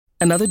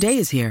Another day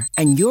is here,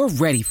 and you're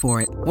ready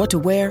for it. What to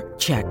wear?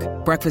 Check.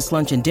 Breakfast,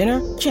 lunch, and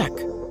dinner? Check.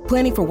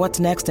 Planning for what's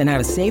next and how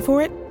to save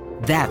for it?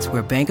 That's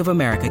where Bank of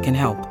America can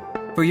help.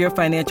 For your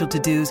financial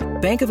to-dos,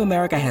 Bank of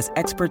America has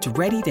experts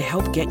ready to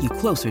help get you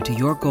closer to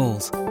your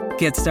goals.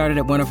 Get started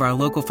at one of our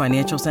local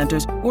financial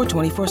centers or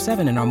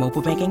 24/7 in our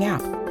mobile banking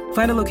app.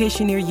 Find a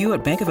location near you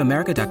at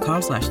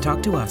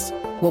bankofamerica.com/talktous.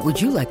 What would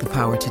you like the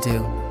power to do?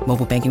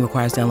 Mobile banking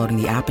requires downloading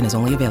the app and is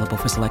only available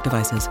for select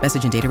devices.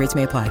 Message and data rates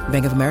may apply.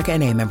 Bank of America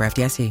N.A., member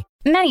FDIC.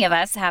 Many of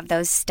us have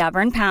those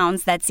stubborn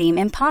pounds that seem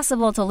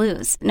impossible to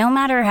lose, no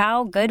matter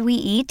how good we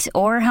eat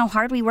or how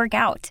hard we work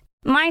out.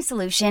 My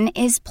solution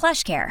is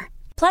PlushCare.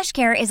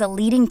 PlushCare is a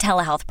leading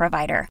telehealth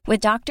provider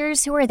with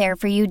doctors who are there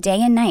for you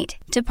day and night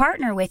to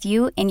partner with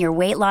you in your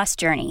weight loss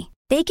journey.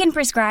 They can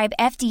prescribe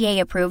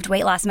FDA-approved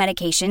weight loss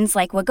medications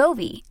like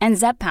Wegovy and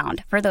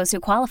Zepbound for those who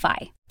qualify.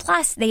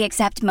 Plus, they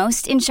accept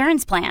most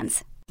insurance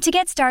plans. To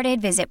get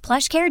started, visit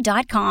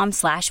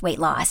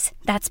plushcare.com/weightloss.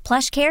 That's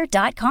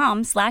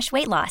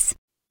plushcare.com/weightloss.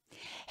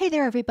 Hey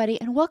there,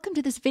 everybody, and welcome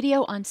to this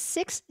video on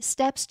 6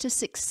 steps to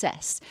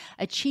success.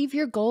 Achieve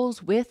your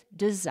goals with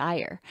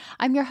desire.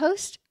 I'm your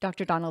host,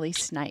 Dr.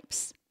 Dawn-Elise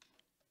Snipes.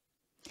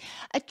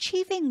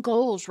 Achieving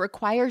goals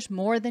requires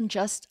more than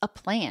just a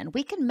plan.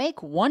 We can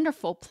make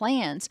wonderful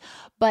plans,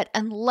 but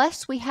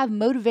unless we have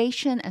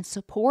motivation and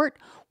support,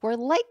 we're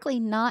likely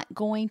not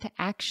going to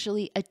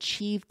actually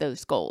achieve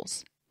those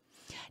goals.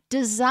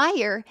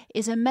 Desire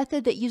is a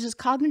method that uses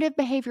cognitive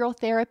behavioral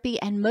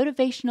therapy and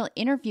motivational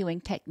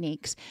interviewing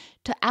techniques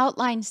to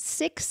outline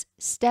 6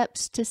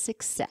 steps to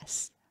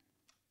success.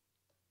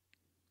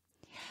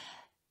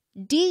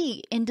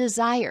 D in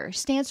desire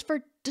stands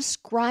for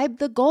describe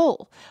the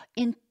goal.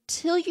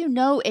 Until you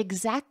know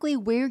exactly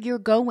where you're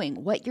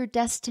going, what your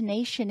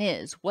destination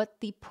is,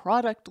 what the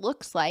product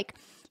looks like,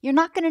 you're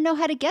not going to know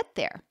how to get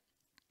there.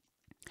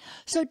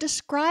 So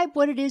describe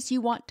what it is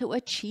you want to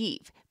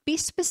achieve. Be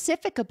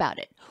specific about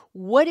it.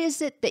 What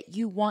is it that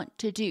you want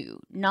to do?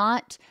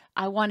 Not,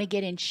 I want to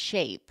get in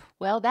shape.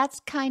 Well,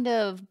 that's kind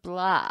of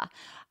blah.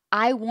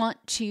 I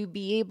want to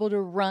be able to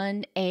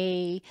run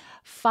a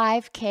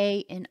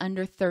 5K in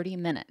under 30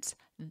 minutes.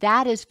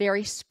 That is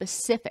very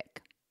specific.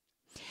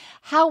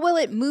 How will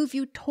it move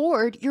you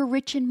toward your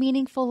rich and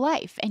meaningful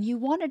life? And you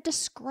want to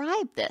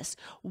describe this.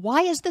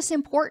 Why is this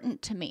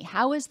important to me?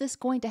 How is this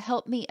going to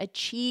help me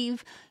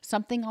achieve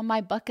something on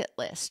my bucket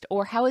list?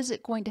 Or how is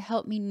it going to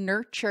help me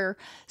nurture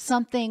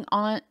something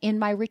in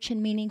my rich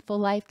and meaningful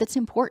life that's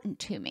important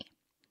to me?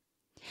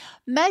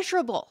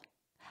 Measurable.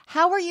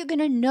 How are you going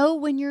to know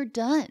when you're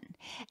done?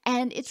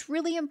 And it's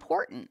really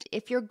important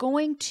if you're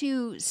going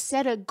to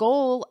set a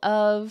goal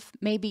of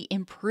maybe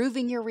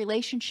improving your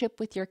relationship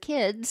with your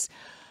kids.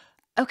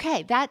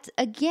 Okay, that's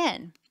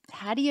again,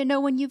 how do you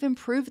know when you've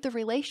improved the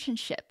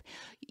relationship?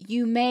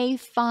 You may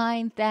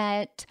find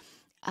that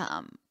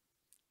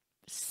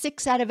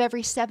 6 out of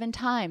every 7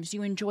 times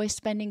you enjoy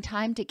spending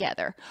time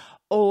together,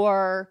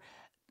 or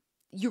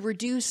you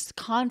reduce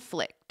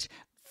conflict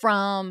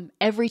from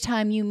every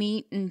time you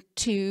meet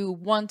to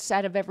once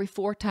out of every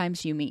 4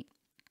 times you meet.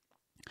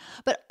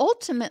 But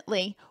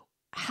ultimately,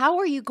 how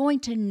are you going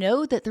to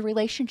know that the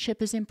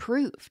relationship is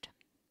improved?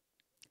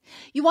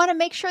 You want to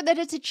make sure that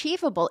it's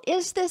achievable.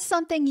 Is this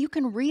something you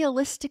can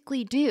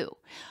realistically do?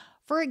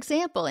 For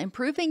example,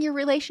 improving your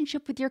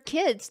relationship with your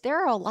kids.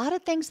 There are a lot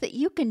of things that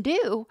you can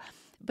do,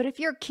 but if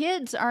your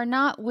kids are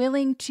not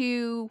willing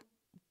to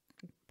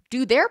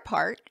do their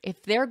part,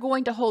 if they're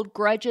going to hold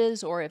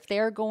grudges or if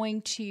they're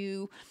going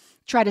to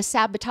try to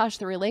sabotage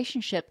the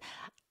relationship,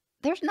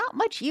 there's not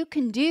much you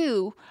can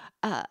do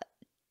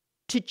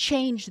to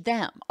change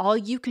them. All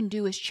you can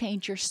do is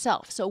change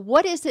yourself. So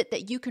what is it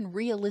that you can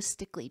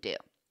realistically do?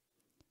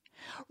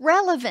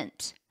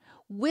 Relevant.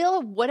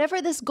 Will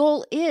whatever this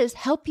goal is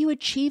help you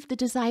achieve the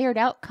desired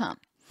outcome?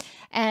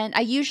 And I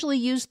usually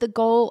use the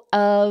goal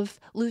of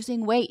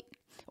losing weight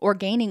or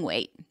gaining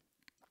weight.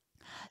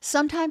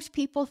 Sometimes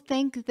people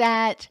think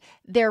that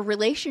their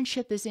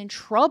relationship is in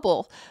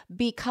trouble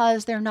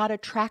because they're not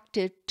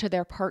attracted to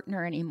their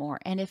partner anymore.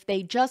 And if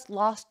they just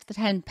lost the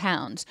 10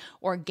 pounds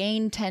or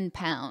gained 10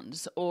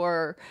 pounds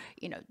or,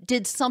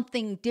 did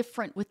something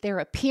different with their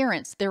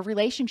appearance, their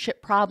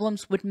relationship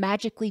problems would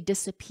magically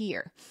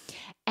disappear.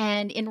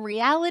 And in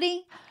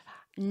reality,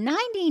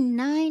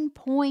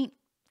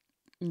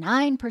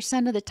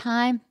 99.9% of the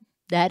time,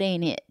 that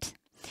ain't it.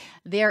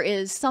 There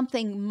is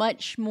something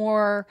much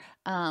more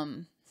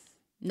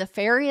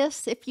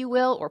nefarious, if you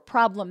will, or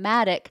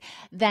problematic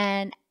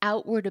than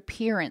outward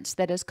appearance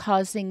that is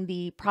causing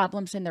the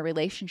problems in the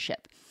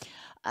relationship.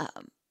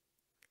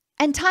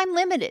 And time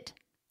limited.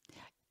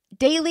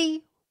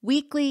 Daily,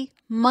 weekly,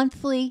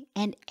 monthly,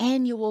 and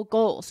annual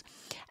goals.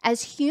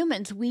 As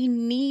humans, we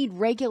need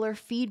regular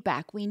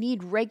feedback. We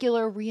need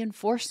regular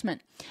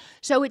reinforcement.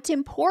 So it's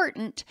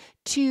important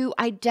to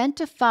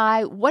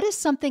identify what is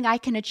something I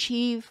can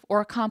achieve or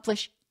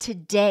accomplish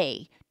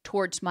today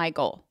towards my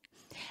goal.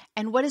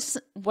 And what is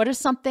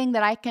something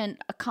that I can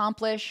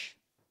accomplish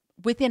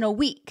within a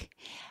week?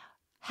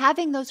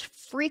 Having those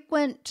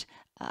frequent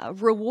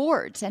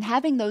rewards and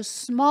having those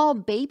small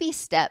baby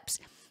steps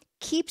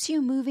keeps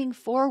you moving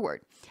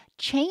forward.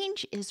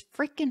 Change is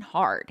freaking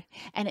hard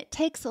and it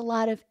takes a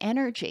lot of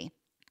energy.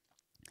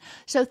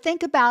 So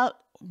think about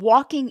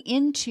walking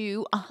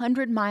into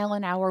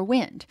 100-mile-an-hour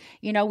wind.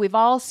 You know, we've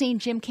all seen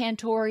Jim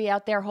Cantore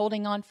out there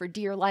holding on for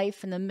dear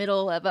life in the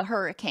middle of a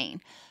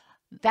hurricane.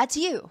 That's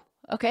you.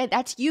 Okay,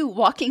 that's you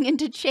walking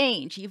into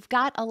change. You've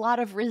got a lot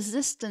of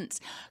resistance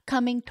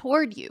coming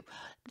toward you.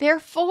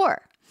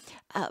 Therefore,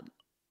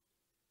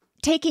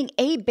 taking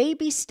a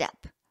baby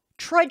step,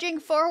 trudging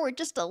forward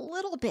just a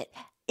little bit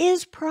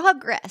is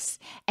progress.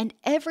 And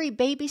every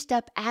baby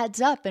step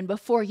adds up. And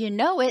before you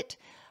know it,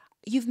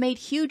 you've made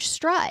huge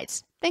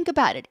strides. Think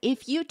about it.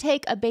 If you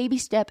take a baby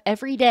step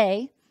every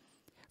day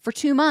for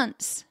 2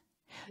 months,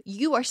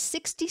 you are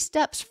 60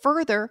 steps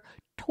further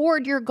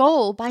toward your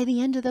goal by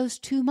the end of those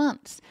 2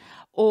 months.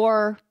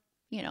 Or,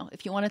 you know,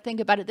 if you want to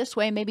think about it this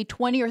way, maybe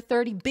 20 or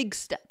 30 big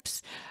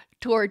steps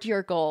toward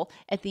your goal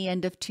at the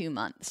end of 2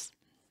 months.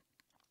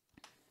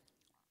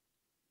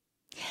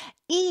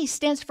 E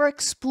stands for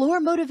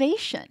explore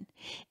motivation.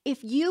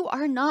 If you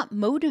are not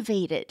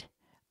motivated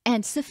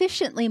and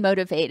sufficiently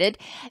motivated,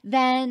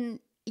 then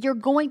you're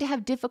going to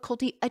have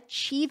difficulty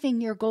achieving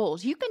your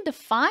goals. You can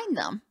define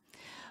them,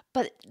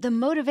 but the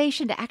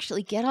motivation to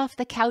actually get off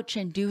the couch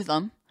and do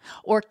them,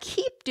 or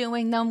keep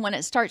doing them when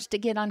it starts to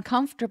get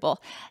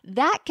uncomfortable,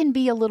 that can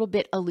be a little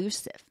bit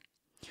elusive.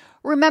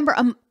 Remember,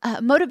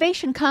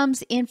 motivation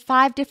comes in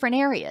 5 different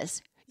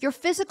areas. Your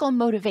physical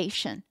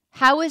motivation.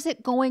 How is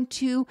it going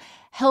to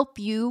help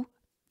you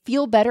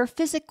feel better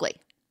physically?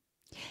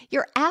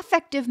 Your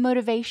affective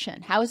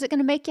motivation. How is it going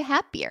to make you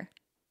happier?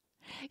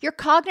 Your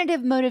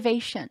cognitive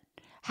motivation.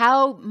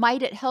 How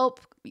might it help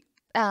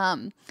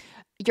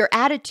your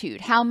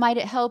attitude? How might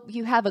it help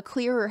you have a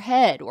clearer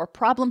head or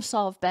problem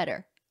solve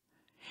better?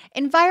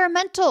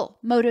 Environmental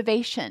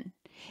motivation,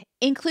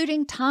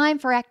 including time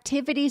for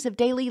activities of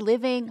daily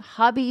living,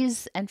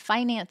 hobbies, and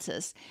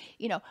finances.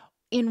 You know,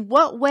 in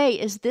what way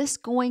is this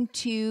going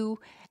to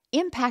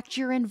impact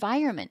your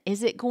environment?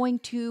 Is it going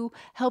to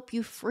help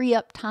you free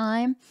up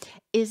time?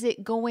 Is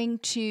it going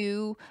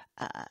to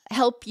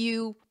help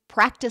you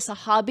practice a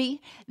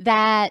hobby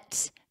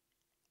that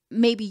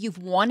maybe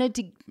you've wanted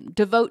to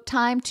devote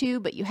time to,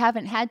 but you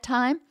haven't had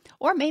time?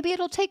 Or maybe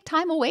it'll take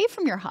time away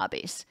from your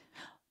hobbies.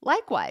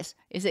 Likewise,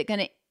 is it going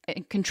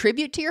to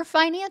contribute to your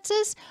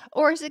finances,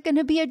 or is it going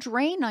to be a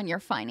drain on your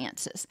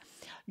finances?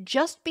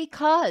 Just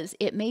because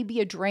it may be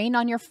a drain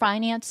on your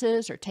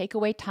finances or take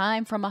away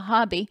time from a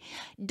hobby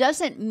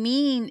doesn't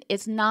mean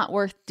it's not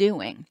worth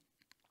doing.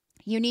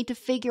 You need to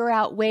figure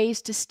out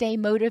ways to stay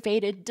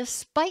motivated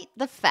despite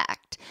the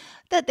fact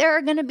that there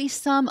are going to be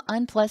some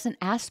unpleasant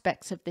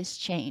aspects of this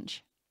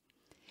change.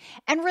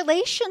 And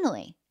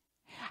relationally,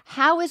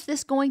 how is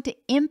this going to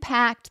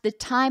impact the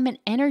time and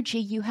energy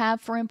you have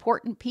for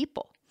important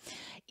people?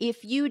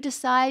 If you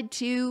decide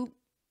to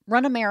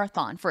run a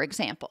marathon, for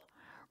example,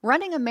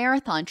 running a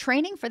marathon,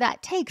 training for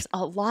that takes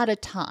a lot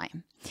of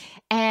time.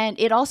 And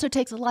it also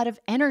takes a lot of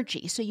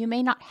energy. So you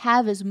may not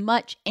have as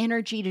much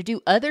energy to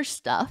do other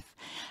stuff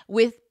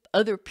with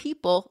other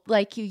people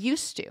like you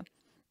used to.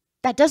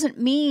 That doesn't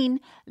mean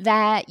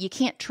that you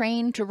can't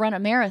train to run a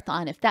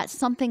marathon. If that's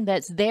something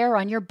that's there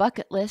on your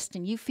bucket list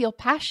and you feel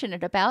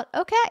passionate about,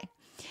 okay.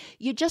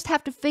 You just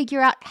have to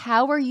figure out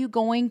how are you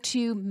going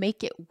to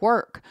make it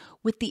work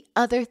with the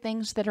other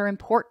things that are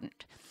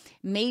important.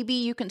 Maybe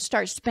you can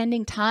start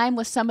spending time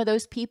with some of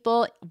those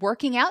people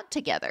working out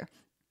together.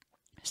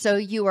 So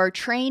you are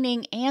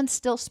training and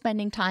still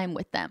spending time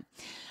with them.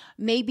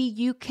 Maybe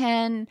you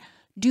can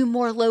do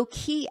more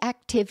low-key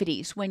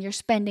activities when you're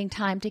spending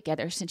time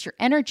together since your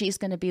energy is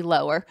going to be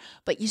lower,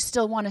 but you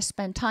still want to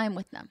spend time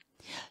with them.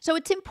 So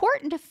it's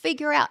important to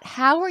figure out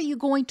how are you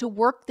going to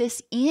work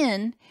this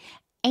in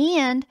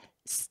and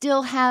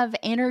still have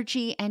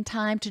energy and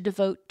time to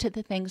devote to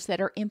the things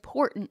that are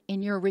important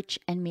in your rich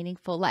and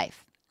meaningful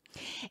life.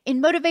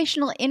 In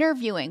motivational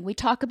interviewing, we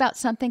talk about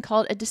something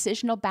called a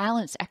decisional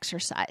balance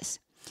exercise.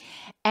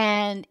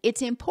 And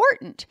it's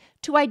important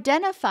to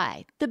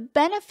identify the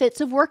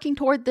benefits of working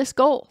toward this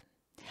goal,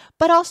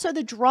 but also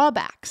the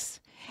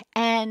drawbacks.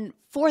 And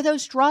for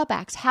those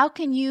drawbacks, how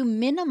can you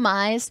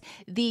minimize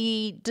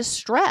the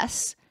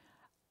distress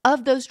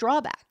of those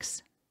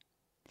drawbacks?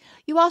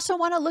 You also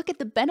want to look at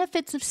the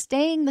benefits of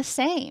staying the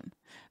same,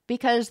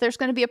 because there's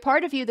going to be a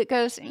part of you that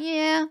goes,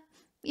 yeah,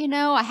 you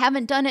know, I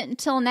haven't done it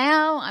until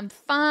now. I'm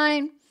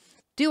fine.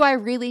 Do I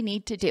really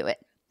need to do it?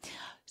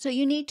 So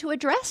you need to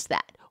address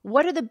that.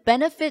 What are the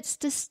benefits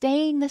to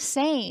staying the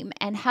same,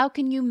 and how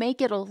can you make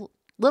it a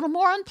little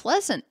more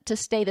unpleasant to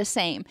stay the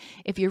same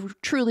if you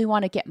truly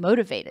want to get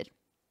motivated?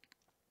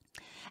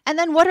 And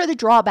then what are the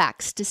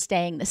drawbacks to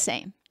staying the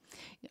same?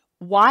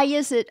 Why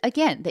is it,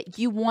 again, that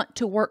you want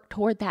to work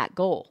toward that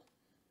goal?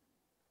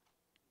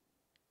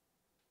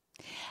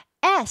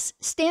 S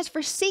stands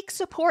for seek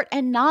support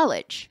and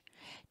knowledge.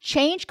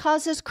 Change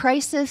causes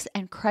crisis,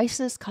 and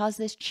crisis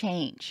causes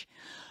change.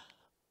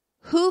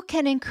 Who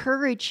can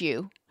encourage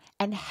you,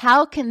 and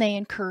how can they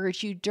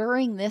encourage you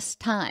during this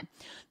time?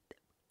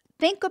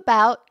 think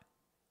about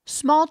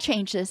small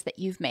changes that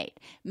you've made.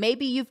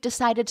 Maybe you've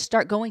decided to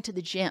start going to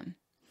the gym.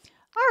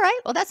 All right,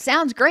 well, that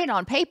sounds great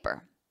on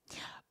paper.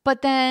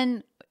 But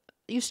then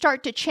you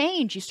start to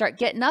change. You start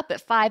getting up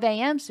at 5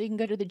 a.m. so you can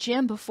go to the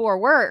gym before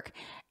work,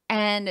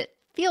 and it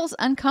feels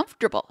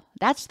uncomfortable.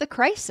 That's the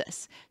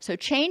crisis. So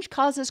change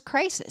causes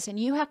crisis, and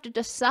you have to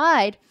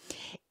decide,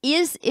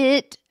 is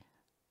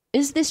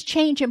this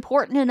change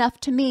important enough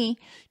to me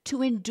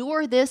to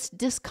endure this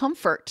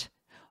discomfort,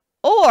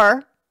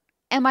 or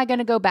am I going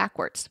to go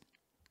backwards?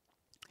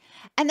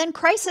 And then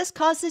crisis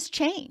causes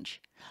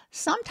change.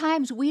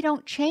 Sometimes we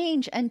don't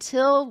change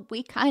until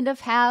we kind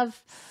of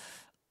have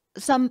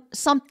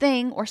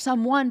something or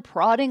someone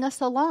prodding us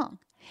along.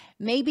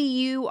 Maybe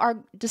you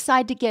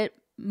decide to get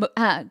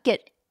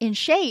in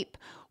shape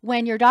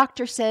when your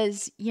doctor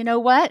says, you know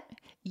what,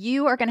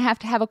 you are going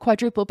to have a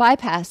quadruple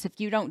bypass if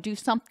you don't do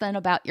something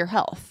about your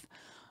health.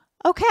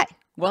 Okay,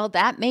 well,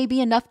 that may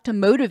be enough to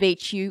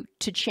motivate you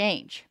to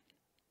change.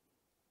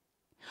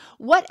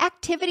 What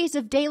activities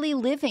of daily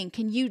living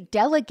can you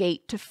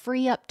delegate to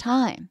free up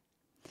time?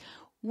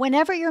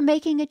 Whenever you're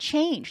making a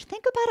change,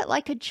 think about it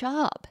like a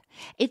job.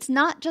 It's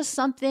not just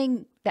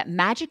something that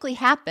magically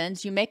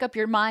happens. You make up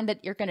your mind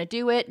that you're going to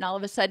do it, and all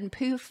of a sudden,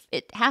 poof,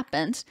 it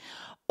happens.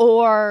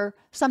 Or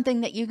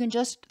something that you can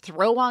just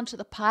throw onto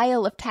the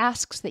pile of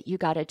tasks that you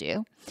got to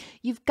do.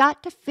 You've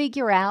got to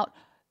figure out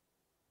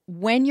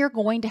when you're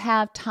going to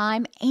have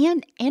time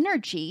and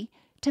energy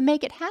to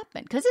make it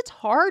happen, because it's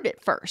hard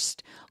at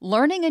first.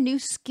 Learning a new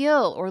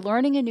skill or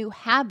learning a new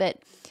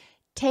habit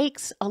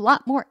takes a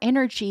lot more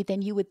energy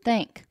than you would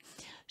think.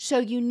 So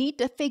you need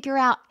to figure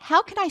out,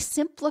 how can I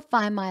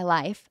simplify my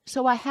life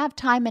so I have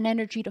time and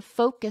energy to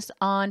focus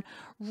on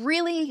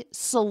really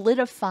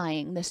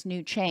solidifying this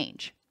new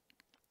change?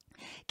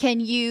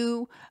 Can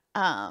you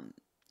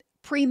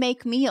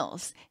pre-make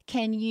meals?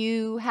 Can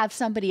you have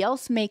somebody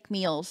else make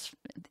meals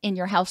in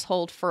your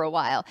household for a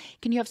while?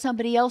 Can you have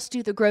somebody else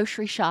do the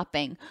grocery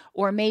shopping?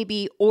 Or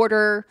maybe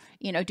order,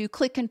 do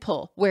click and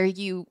pull, where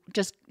you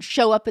just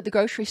show up at the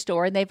grocery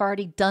store and they've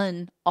already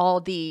done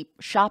all the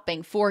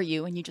shopping for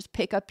you and you just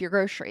pick up your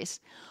groceries.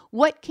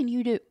 What can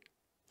you do?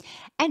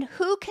 And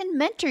who can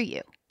mentor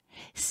you?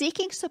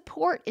 Seeking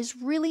support is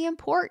really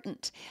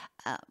important.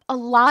 A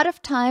lot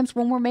of times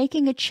when we're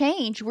making a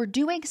change, we're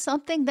doing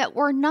something that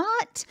we're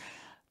not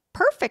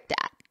perfect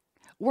at.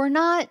 We're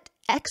not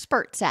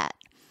experts at.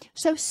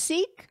 So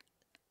seek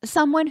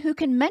someone who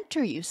can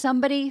mentor you,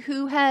 somebody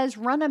who has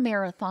run a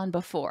marathon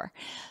before,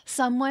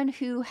 someone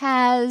who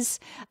has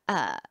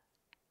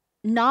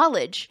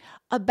knowledge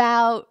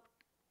about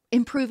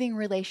improving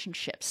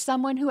relationships,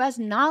 someone who has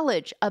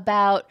knowledge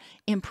about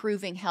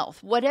improving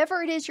health.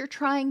 Whatever it is you're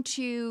trying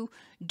to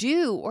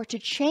do or to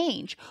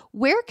change,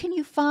 where can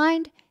you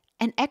find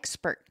an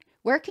expert?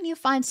 Where can you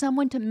find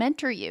someone to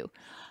mentor you?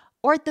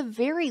 Or at the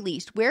very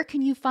least, where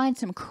can you find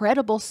some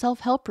credible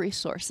self-help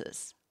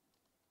resources?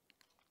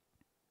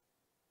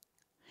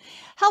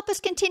 Help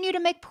us continue to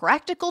make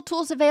practical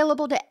tools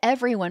available to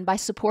everyone by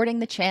supporting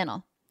the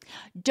channel.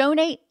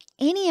 Donate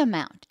any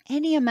amount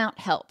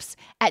helps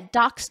at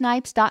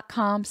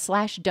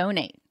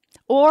DocSnipes.com/donate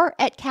or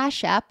at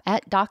Cash App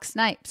at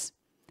DocSnipes.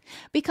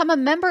 Become a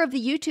member of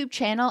the YouTube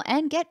channel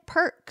and get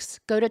perks.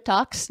 Go to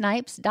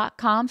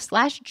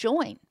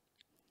DocSnipes.com/join.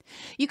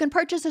 You can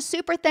purchase a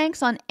super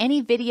thanks on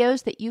any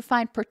videos that you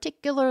find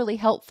particularly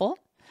helpful.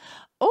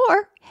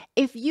 Or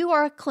if you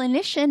are a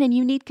clinician and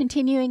you need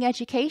continuing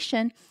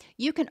education,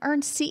 you can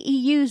earn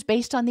CEUs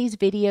based on these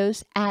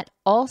videos at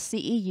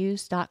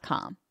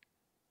allceus.com.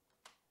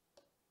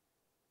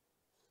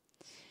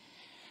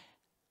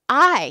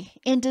 I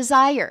in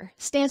Desire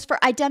stands for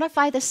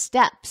identify the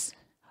steps.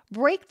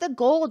 Break the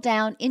goal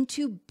down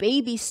into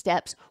baby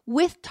steps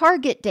with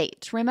target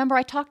dates. Remember,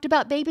 I talked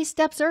about baby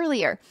steps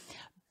earlier.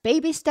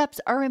 Baby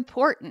steps are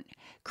important.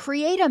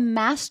 Create a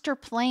master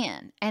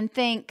plan and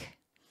think,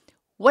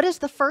 what is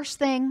the first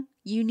thing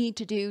you need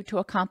to do to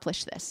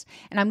accomplish this?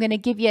 And I'm going to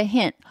give you a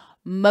hint.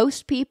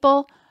 Most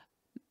people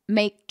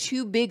make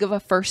too big of a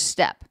first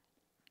step.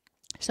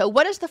 So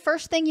what is the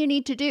first thing you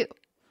need to do?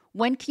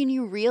 When can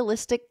you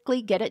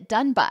realistically get it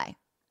done by?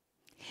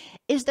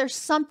 Is there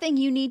something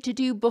you need to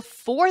do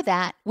before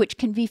that which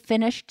can be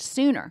finished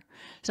sooner?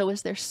 So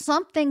is there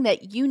something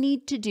that you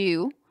need to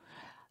do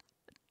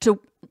to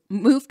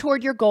move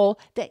toward your goal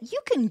that you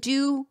can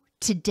do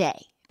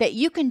today, that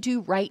you can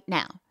do right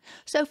now?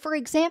 So for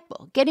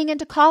example, getting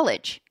into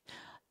college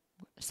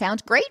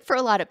sounds great for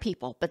a lot of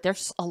people, but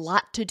there's a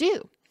lot to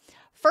do.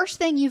 First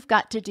thing you've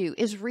got to do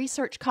is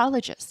research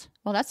colleges.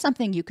 Well, that's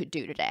something you could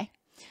do today.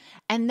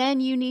 And then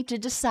you need to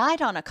decide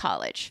on a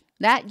college.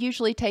 That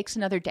usually takes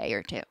another day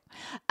or two.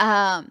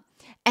 And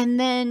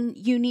then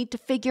you need to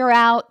figure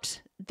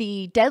out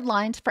the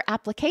deadlines for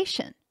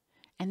application.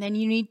 And then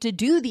you need to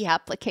do the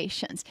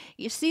applications.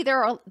 You see,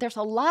 there's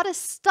a lot of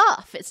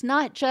stuff. It's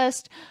not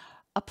just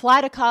apply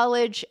to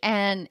college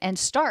and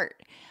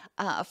start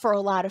for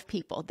a lot of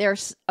people.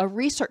 There's a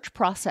research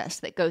process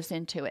that goes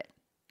into it.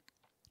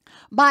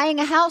 Buying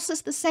a house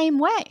is the same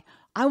way.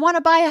 I want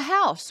to buy a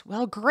house.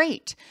 Well,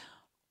 great.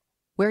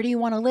 Where do you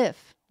want to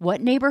live? What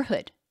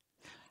neighborhood?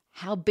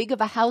 How big of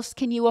a house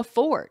can you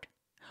afford?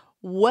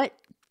 What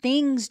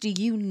things do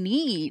you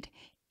need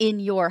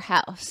in your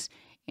house?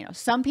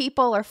 Some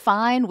people are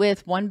fine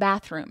with one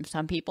bathroom.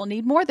 Some people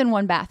need more than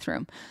one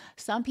bathroom.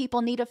 Some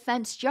people need a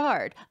fenced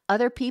yard.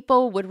 Other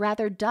people would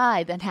rather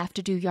die than have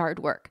to do yard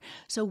work.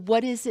 So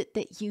what is it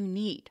that you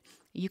need?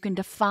 You can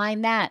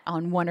define that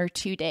on 1 or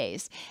 2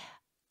 days.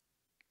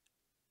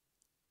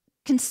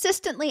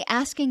 Consistently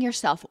asking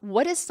yourself,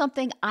 what is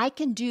something I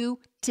can do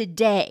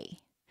today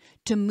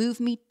to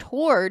move me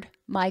toward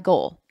my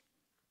goal?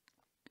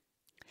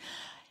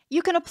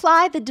 You can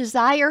apply the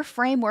desire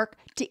framework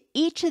to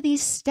each of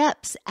these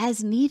steps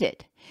as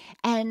needed.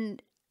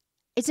 And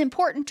it's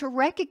important to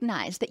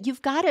recognize that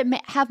you've got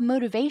to have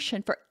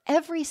motivation for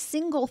every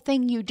single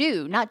thing you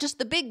do, not just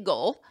the big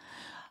goal,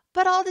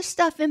 but all the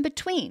stuff in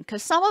between,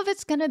 because some of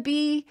it's going to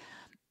be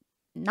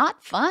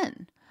not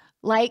fun.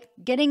 Like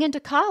getting into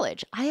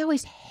college. I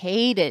always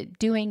hated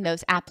doing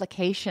those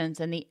applications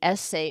and the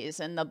essays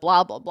and the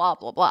blah, blah, blah,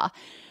 blah, blah.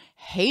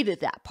 Hated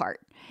that part.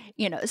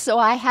 So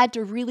I had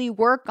to really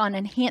work on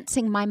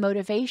enhancing my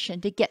motivation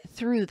to get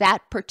through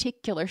that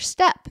particular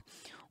step.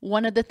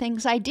 One of the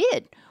things I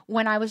did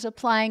when I was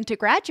applying to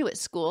graduate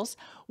schools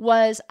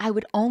was I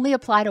would only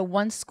apply to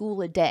one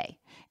school a day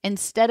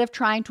instead of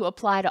trying to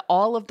apply to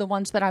all of the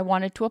ones that I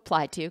wanted to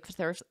apply to, because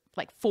there was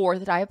like 4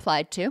 that I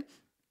applied to.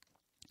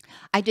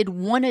 I did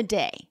one a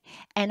day,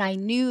 and I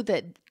knew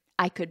that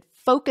I could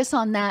focus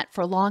on that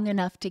for long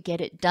enough to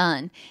get it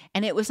done.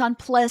 And it was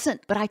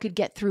unpleasant, but I could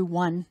get through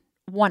one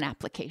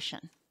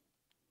application.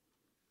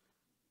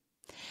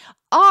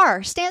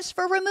 R stands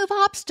for remove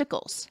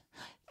obstacles.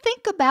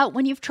 Think about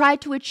when you've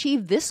tried to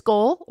achieve this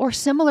goal or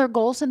similar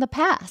goals in the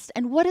past,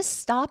 and what has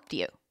stopped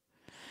you.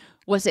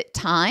 Was it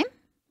time?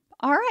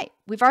 All right,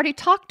 we've already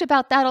talked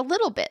about that a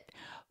little bit,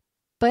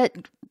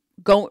 but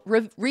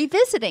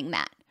revisiting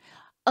that.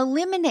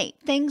 Eliminate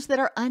things that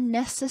are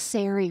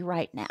unnecessary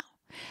right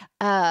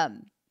now.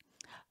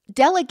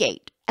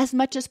 Delegate as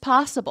much as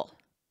possible.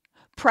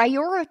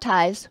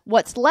 Prioritize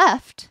what's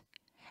left,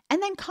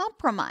 and then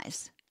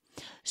compromise.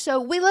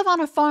 So we live on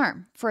a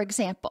farm, for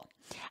example,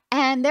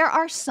 and there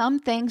are some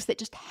things that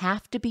just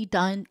have to be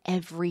done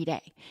every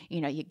day.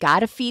 You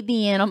got to feed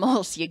the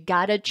animals, you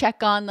got to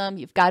check on them,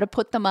 you've got to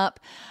put them up.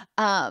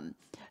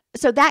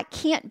 So that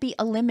can't be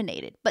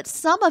eliminated, but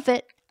some of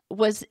it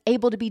was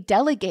able to be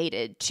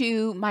delegated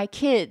to my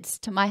kids,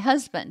 to my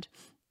husband.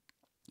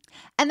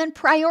 And then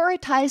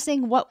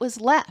prioritizing what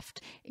was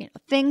left.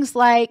 Things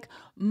like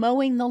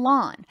mowing the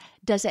lawn.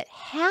 Does it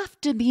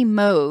have to be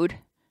mowed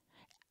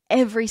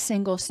every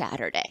single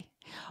Saturday?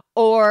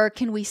 Or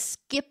can we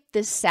skip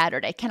this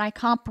Saturday? Can I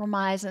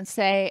compromise and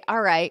say,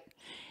 all right,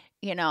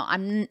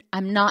 I'm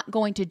not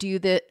going to do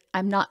that.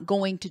 I'm not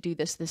going to do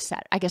this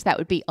Saturday. I guess that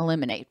would be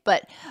eliminate.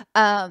 But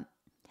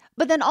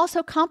then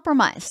also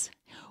compromise.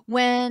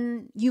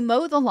 When you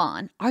mow the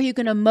lawn, are you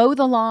going to mow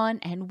the lawn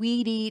and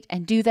weed eat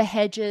and do the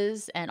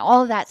hedges and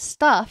all of that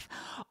stuff?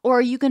 Or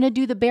are you going to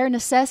do the bare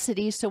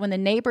necessities so when the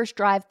neighbors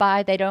drive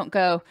by, they don't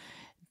go,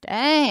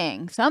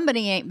 dang,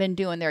 somebody ain't been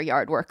doing their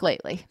yard work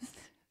lately.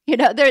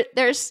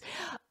 There's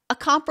a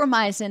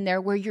compromise in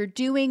there where you're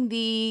doing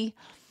the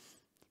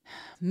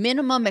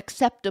minimum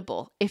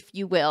acceptable, if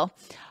you will,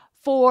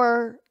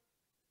 for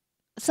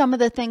some of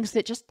the things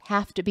that just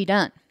have to be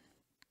done.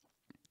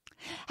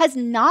 Has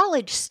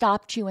knowledge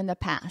stopped you in the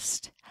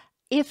past?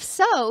 If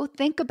so,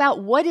 think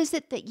about what is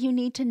it that you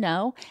need to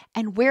know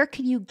and where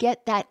can you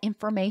get that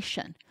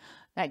information?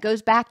 That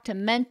goes back to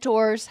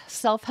mentors,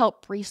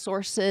 self-help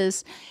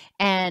resources,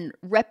 and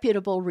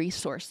reputable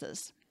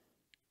resources.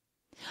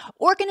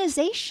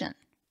 Organization.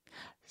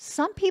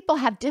 Some people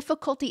have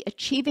difficulty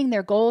achieving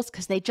their goals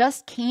because they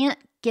just can't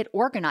get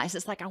organized.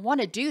 It's like, I want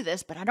to do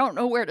this, but I don't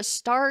know where to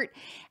start.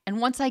 And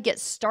once I get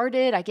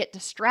started, I get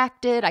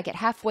distracted. I get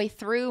halfway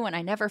through and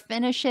I never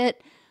finish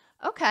it.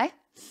 Okay.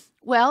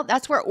 Well,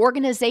 that's where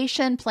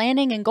organization,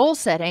 planning, and goal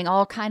setting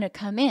all kind of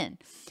come in.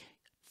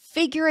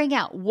 Figuring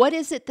out what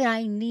is it that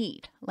I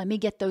need. Let me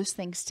get those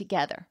things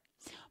together.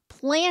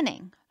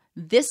 Planning.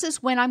 This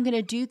is when I'm going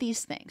to do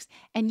these things.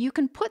 And you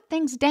can put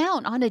things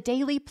down on a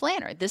daily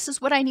planner. This is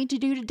what I need to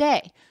do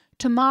today,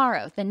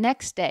 tomorrow, the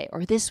next day,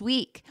 or this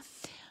week.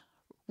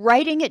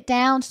 Writing it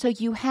down so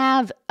you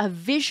have a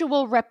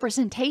visual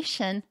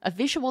representation, a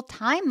visual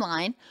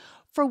timeline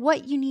for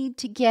what you need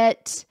to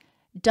get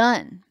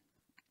done.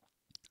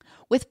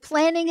 With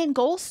planning and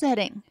goal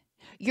setting,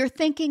 you're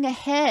thinking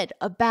ahead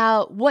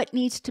about what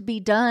needs to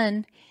be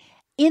done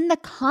in the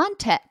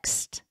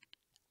context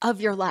of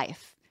your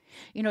life.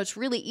 It's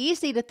really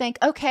easy to think,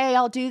 okay,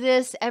 I'll do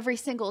this every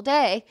single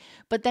day.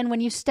 But then when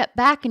you step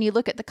back and you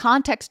look at the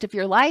context of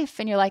your life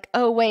and you're like,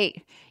 oh,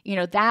 wait,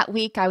 that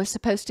week I was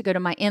supposed to go to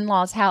my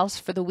in-laws' house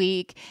for the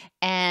week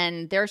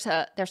and there's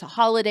a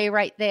holiday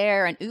right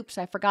there and oops,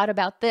 I forgot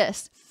about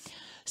this.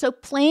 So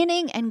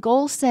planning and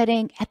goal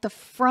setting at the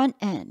front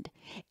end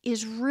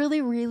is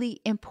really,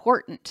 really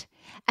important,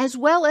 as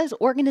well as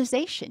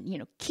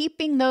organization,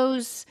 keeping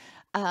those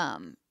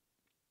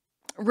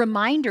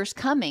reminders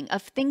coming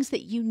of things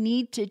that you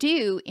need to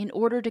do in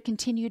order to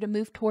continue to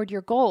move toward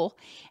your goal,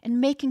 and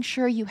making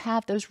sure you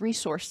have those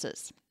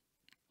resources.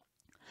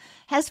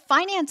 Has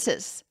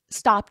finances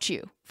stopped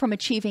you from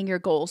achieving your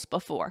goals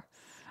before?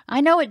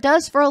 I know it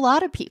does for a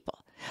lot of people.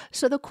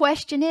 So the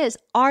question is,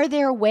 are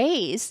there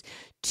ways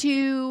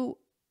to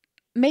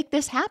make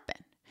this happen?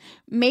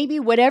 Maybe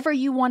whatever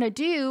you want to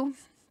do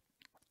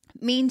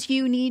means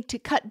you need to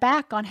cut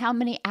back on how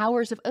many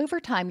hours of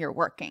overtime you're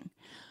working.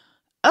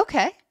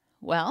 Okay,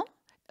 well,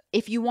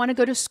 if you want to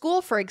go to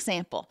school, for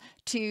example,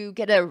 to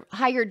get a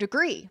higher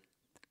degree,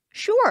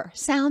 sure,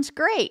 sounds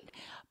great.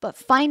 But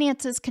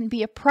finances can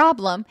be a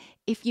problem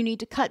if you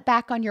need to cut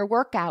back on your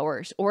work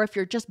hours or if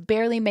you're just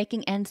barely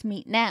making ends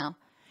meet now.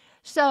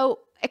 So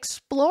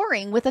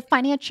exploring with a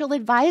financial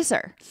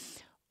advisor,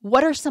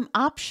 what are some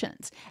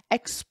options?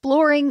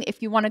 Exploring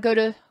if you want to go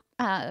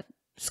to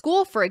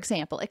school, for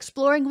example,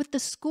 exploring with the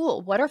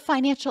school, what are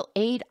financial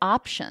aid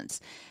options?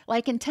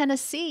 Like in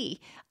Tennessee,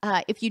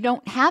 if you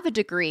don't have a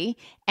degree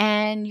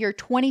and you're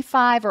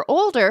 25 or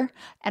older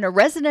and a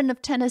resident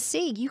of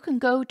Tennessee, you can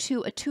go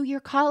to a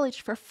 2-year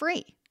college for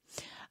free.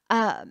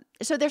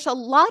 So there's a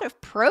lot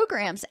of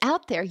programs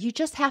out there. You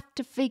just have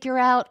to figure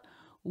out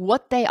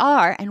what they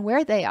are and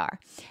where they are.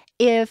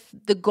 If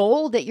the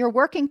goal that you're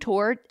working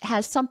toward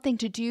has something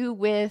to do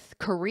with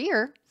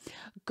career,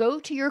 go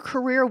to your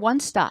Career One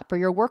Stop or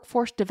your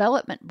Workforce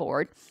Development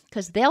Board,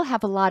 because they'll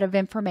have a lot of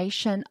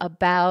information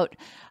about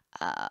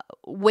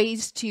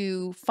ways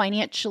to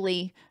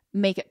financially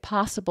make it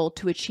possible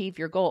to achieve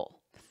your goal.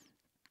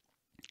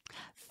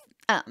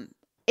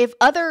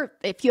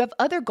 If you have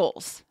other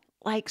goals,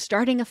 like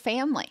starting a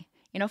family,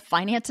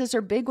 finances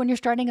are big when you're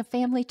starting a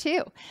family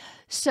too.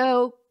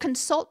 So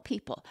consult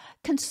people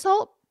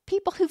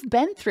who've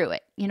been through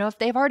it. If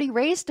they've already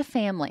raised a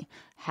family,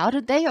 how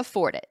did they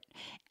afford it?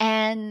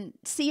 And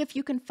see if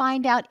you can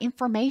find out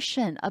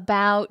information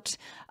about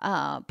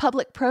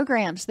public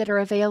programs that are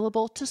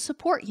available to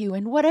support you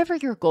in whatever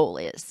your goal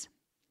is.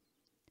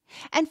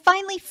 And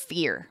finally,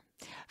 fear.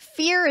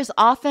 Fear is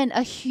often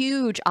a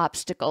huge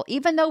obstacle.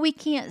 Even though we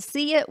can't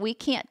see it, we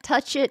can't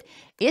touch it,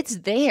 it's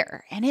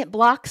there and it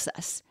blocks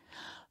us.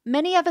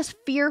 Many of us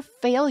fear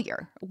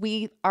failure.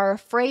 We are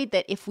afraid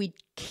that if we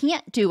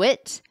can't do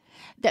it,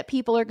 that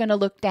people are going to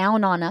look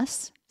down on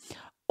us.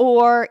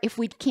 Or if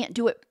we can't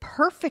do it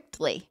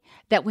perfectly,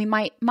 that we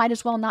might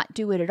as well not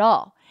do it at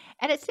all.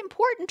 And it's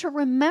important to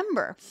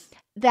remember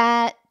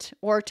that,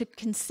 or to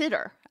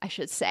consider, I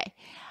should say,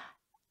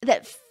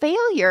 that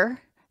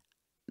failure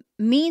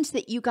means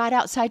that you got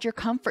outside your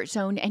comfort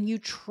zone and you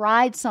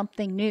tried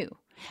something new.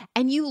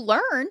 And you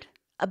learned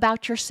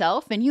about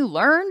yourself, and you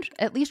learned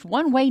at least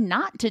one way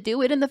not to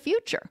do it in the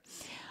future.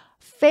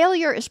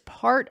 Failure is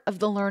part of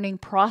the learning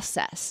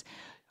process.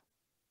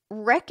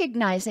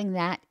 Recognizing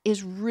that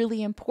is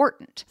really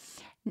important.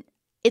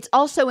 It's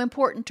also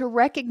important to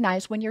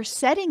recognize when you're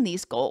setting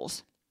these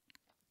goals.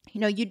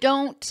 You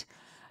don't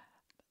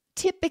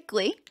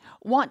typically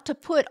want to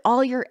put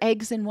all your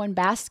eggs in one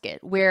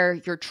basket where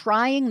you're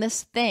trying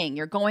this thing,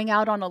 you're going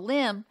out on a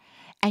limb,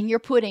 and you're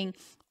putting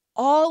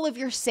all of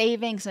your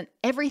savings and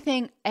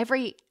everything,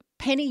 every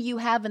penny you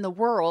have in the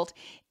world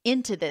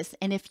into this.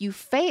 And if you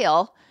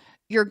fail,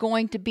 you're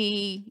going to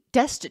be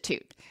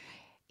destitute.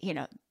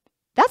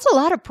 That's a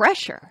lot of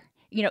pressure.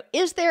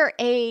 Is there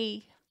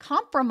a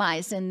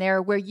compromise in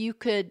there where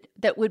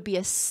that would be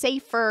a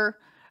safer,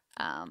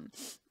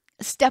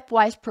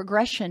 stepwise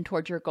progression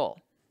toward your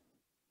goal?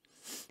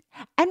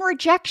 And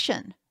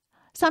rejection.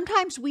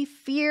 Sometimes we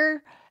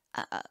fear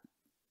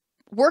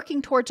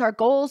working towards our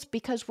goals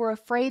because we're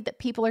afraid that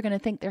people are going to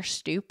think they're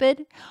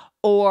stupid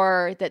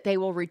or that they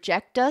will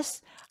reject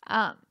us.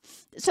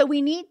 So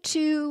we need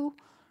to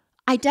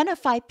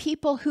identify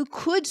people who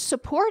could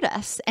support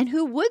us and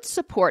who would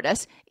support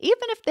us,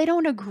 even if they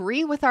don't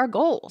agree with our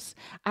goals.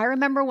 I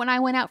remember when I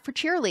went out for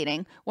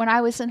cheerleading when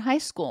I was in high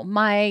school,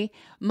 my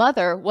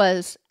mother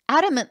was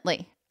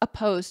adamantly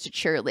opposed to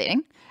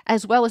cheerleading,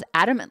 as well as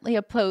adamantly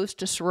opposed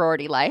to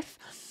sorority life.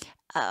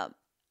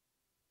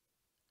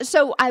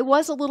 So I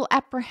was a little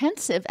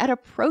apprehensive at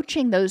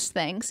approaching those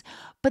things,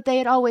 but they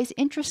had always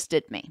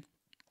interested me.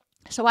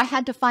 So I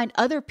had to find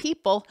other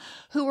people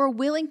who were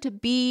willing to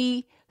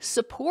be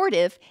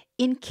supportive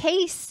in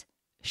case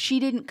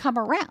she didn't come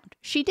around.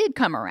 She did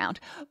come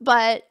around,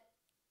 but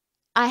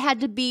I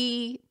had to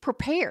be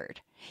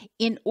prepared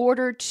in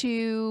order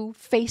to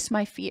face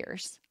my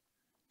fears.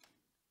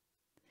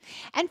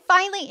 And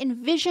finally,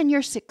 envision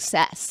your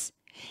success.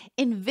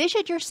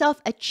 Envision yourself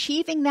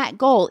achieving that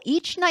goal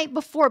each night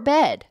before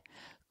bed.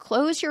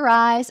 Close your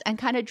eyes and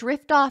kind of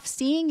drift off,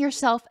 seeing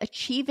yourself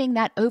achieving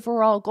that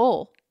overall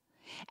goal.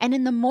 And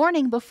in the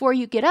morning before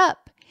you get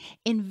up,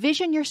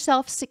 envision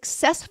yourself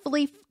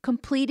successfully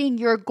completing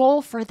your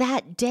goal for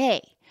that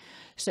day.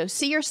 So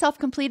see yourself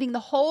completing the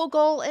whole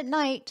goal at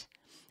night,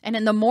 and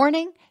in the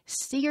morning,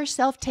 see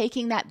yourself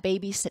taking that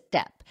baby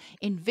step.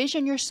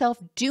 Envision yourself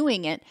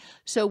doing it,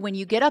 so when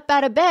you get up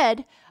out of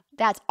bed,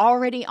 that's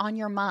already on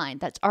your mind.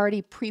 That's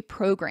already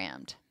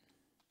pre-programmed.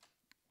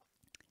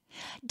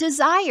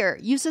 Desire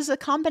uses a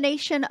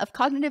combination of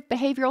cognitive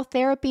behavioral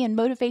therapy and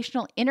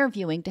motivational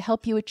interviewing to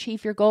help you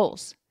achieve your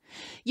goals.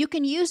 You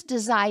can use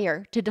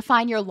Desire to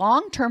define your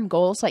long-term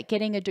goals like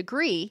getting a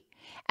degree,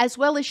 as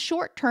well as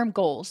short-term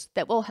goals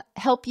that will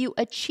help you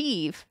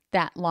achieve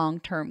that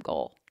long-term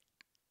goal.